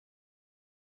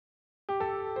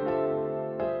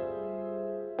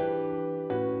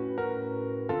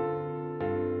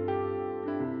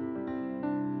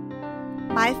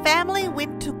My family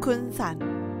went to Gunsan.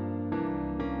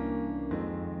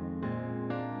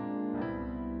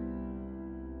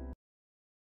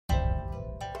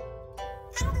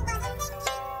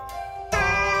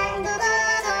 한국어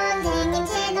선생님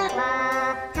채널과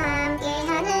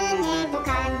함께하는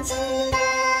행복한 시간.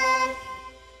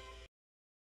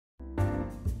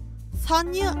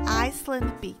 Sonyu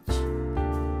Iceland Beach.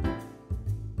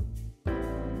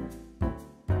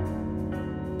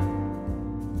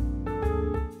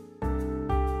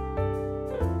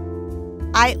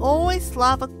 I always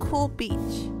love a cool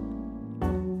beach.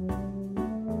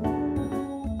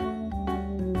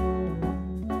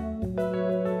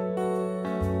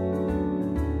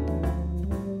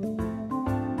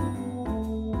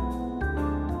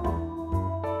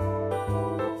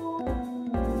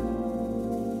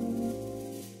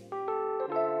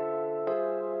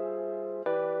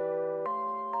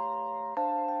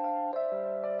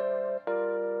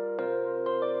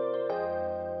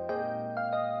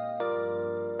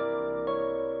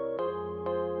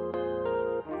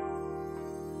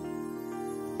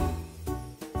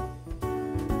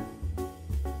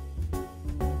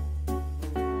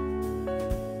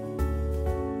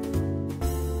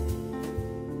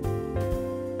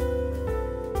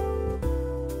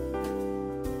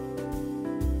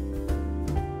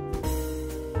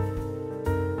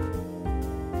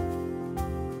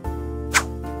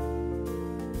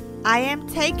 I am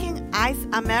taking iced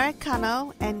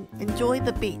Americano and enjoy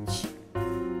the beach.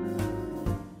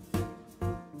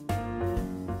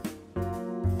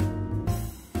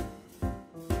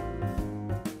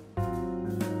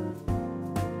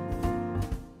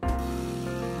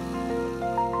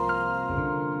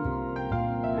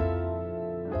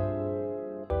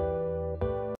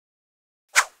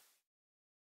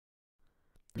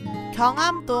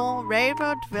 경암동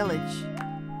Railroad Village.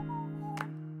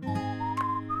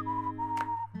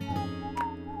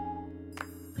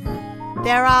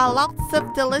 There are lots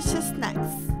of delicious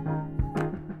snacks.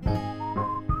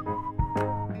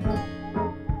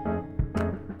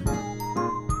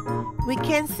 We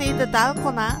can see the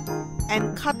dalgona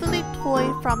and cuddly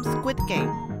toy from Squid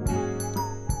Game.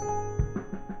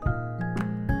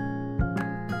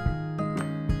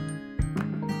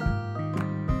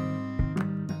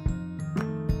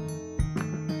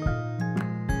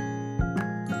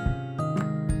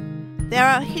 There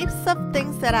are heaps of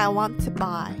things that I want to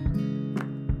buy.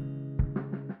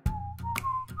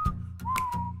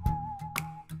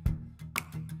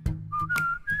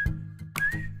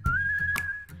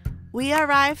 We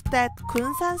arrived at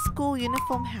Gunsan School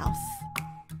Uniform House.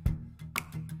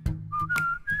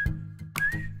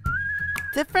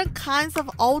 Different kinds of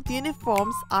old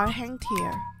uniforms are hanged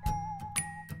here.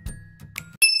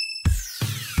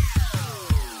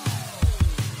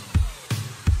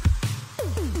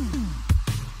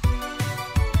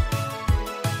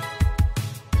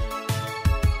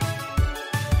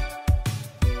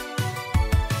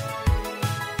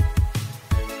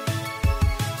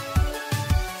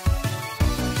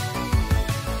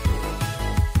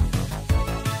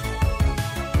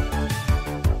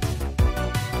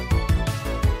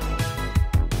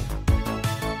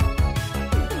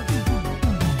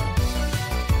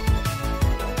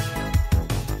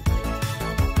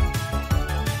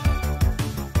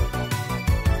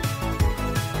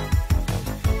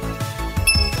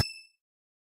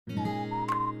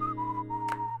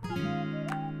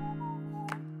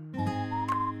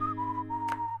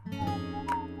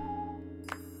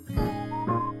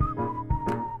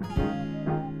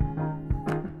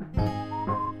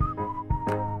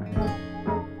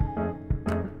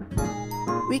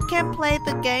 We can play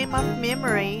the game of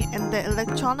memory in the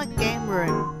electronic game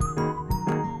room.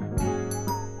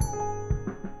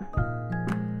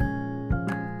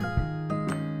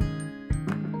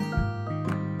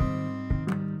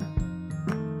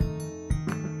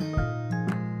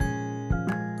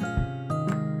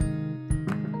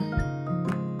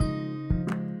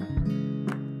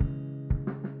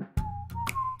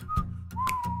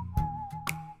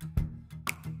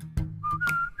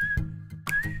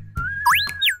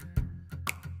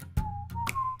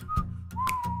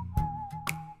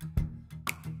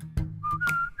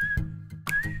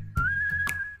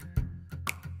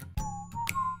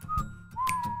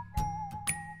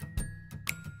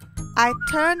 I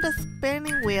turned the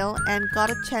spinning wheel and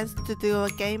got a chance to do a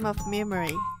game of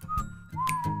memory.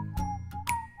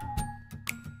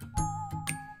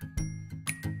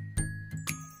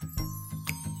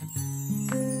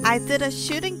 I did a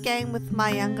shooting game with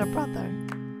my younger brother.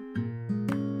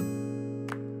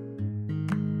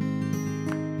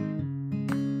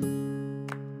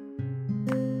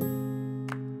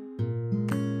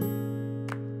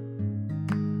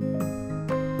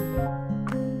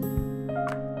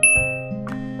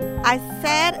 I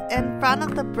sat in front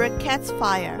of the briquette's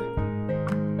fire.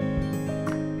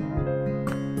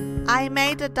 I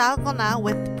made a dalgona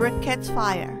with briquette's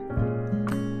fire.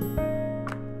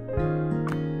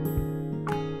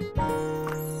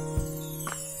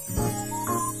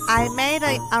 I made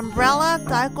an umbrella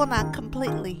dalgona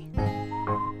completely.